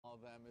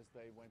them as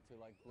they went to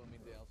like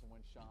Bloomingdale's and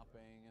went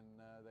shopping,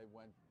 and they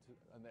went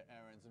on their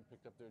errands and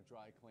picked up their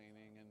dry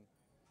cleaning,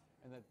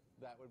 and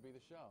that would be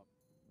the show.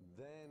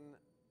 Then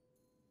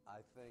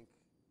I think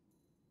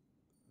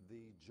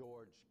the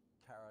George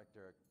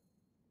character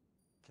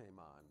came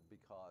on,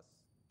 because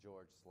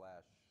George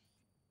slash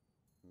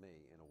me,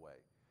 in a way,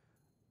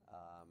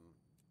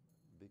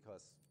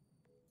 because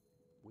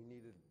we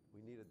needed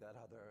that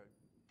other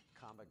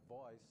comic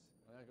voice.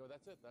 And I go,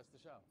 that's it, that's the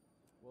show.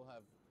 We'll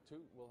have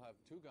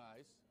two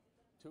guys,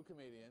 two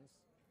comedians,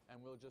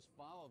 and we'll just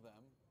follow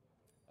them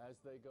as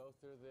they go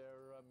through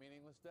their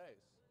meaningless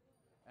days.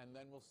 And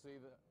then we'll see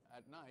that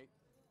at night,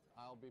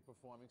 I'll be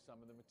performing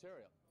some of the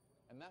material.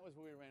 And that was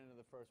where we ran into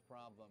the first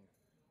problem,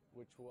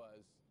 which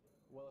was,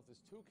 well, if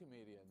there's two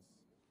comedians,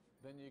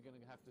 then you're going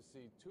to have to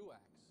see two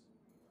acts.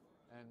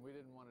 And we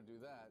didn't want to do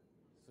that,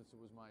 since it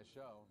was my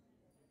show.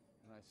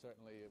 And I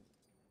certainly,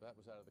 that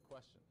was out of the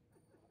question.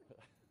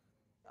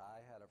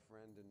 I had a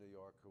friend in New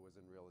York who was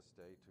in real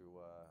estate,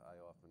 who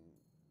I often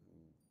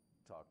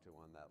talked to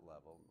on that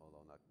level,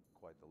 although not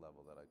quite the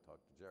level that I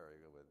talked to Jerry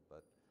with.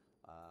 But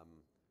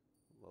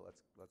well,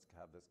 let's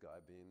have this guy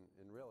be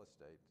in real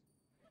estate.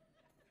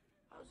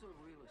 How's the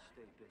real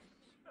estate business?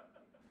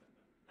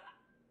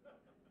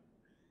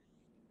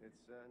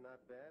 It's not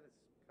bad.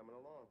 It's coming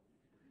along.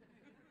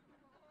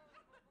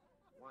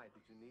 Why?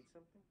 Did you need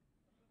something?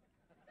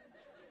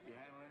 You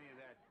handle any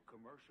of that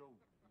commercial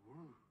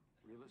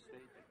real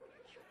estate?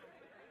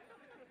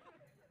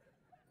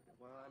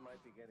 Well, I might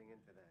be getting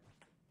into that.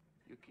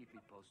 You keep me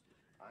posted.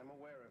 I'm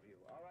aware of you.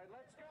 All right,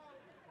 let's go.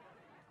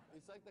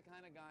 He's like the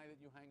kind of guy that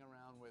you hang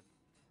around with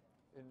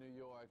in New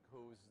York,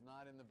 who's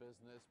not in the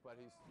business, but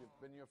you've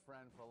been your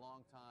friend for a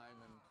long time,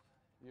 and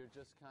you're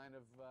just kind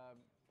of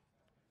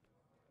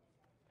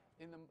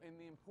in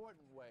the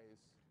important ways,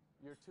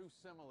 you're too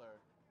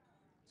similar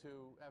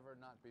to ever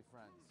not be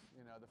friends.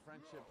 You know, the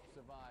friendship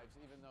survives,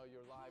 even though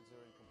your lives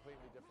are in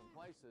completely different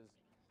places.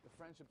 The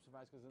friendship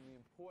survives because in the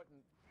important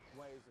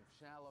ways of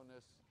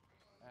shallowness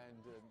and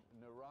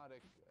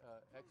neurotic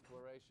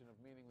exploration of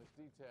meaningless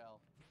detail,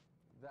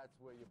 that's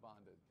where you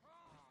bonded.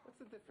 What's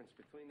the difference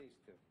between these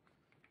two?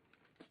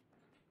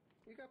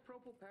 You got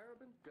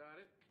propylparaben? Got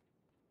it.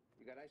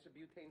 You got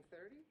isobutane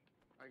 30?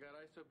 I got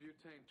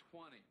isobutane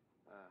 20.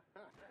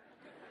 Uh-huh.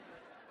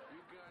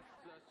 You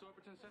got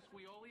sorbitan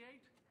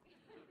sesquioleate?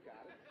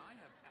 Got it. I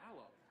have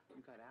aloe.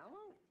 You got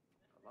aloe?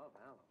 I love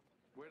aloe.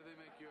 Where do they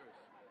make yours?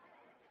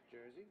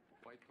 Jersey?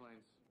 White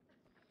Plains.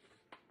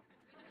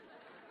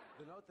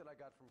 The note that I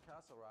got from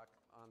Castle Rock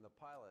on the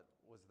pilot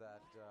was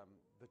that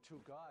the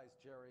two guys,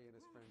 Jerry and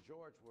his friend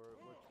George, were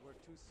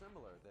too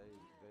similar.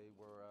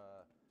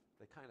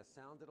 They kind of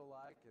sounded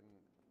alike,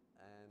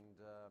 and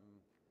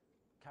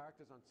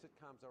characters on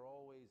sitcoms are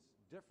always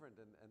different,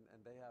 and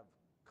they have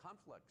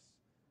conflicts.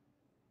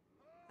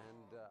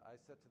 And I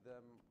said to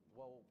them,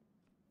 well,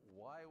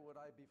 why would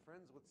I be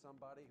friends with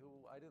somebody who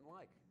I didn't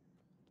like?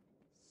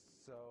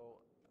 So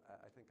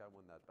I think I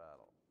won that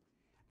battle.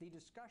 The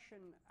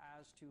discussion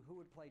as to who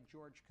would play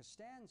George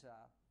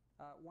Costanza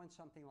went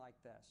something like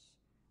this.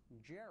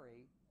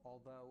 Jerry,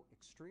 although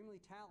extremely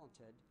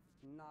talented,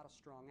 not a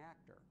strong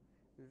actor.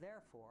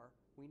 Therefore,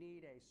 we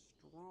need a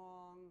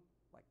strong,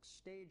 like,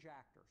 stage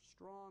actor,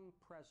 strong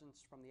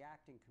presence from the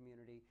acting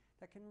community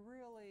that can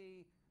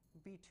really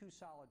be two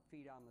solid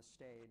feet on the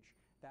stage,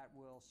 that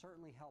will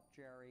certainly help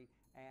Jerry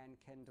and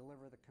can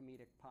deliver the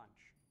comedic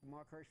punch.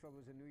 Mark Hirschfeld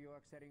was in New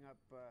York setting up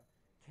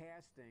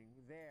casting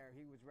there.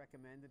 He was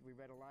recommended. We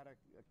read a lot of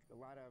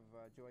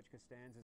George Costanza.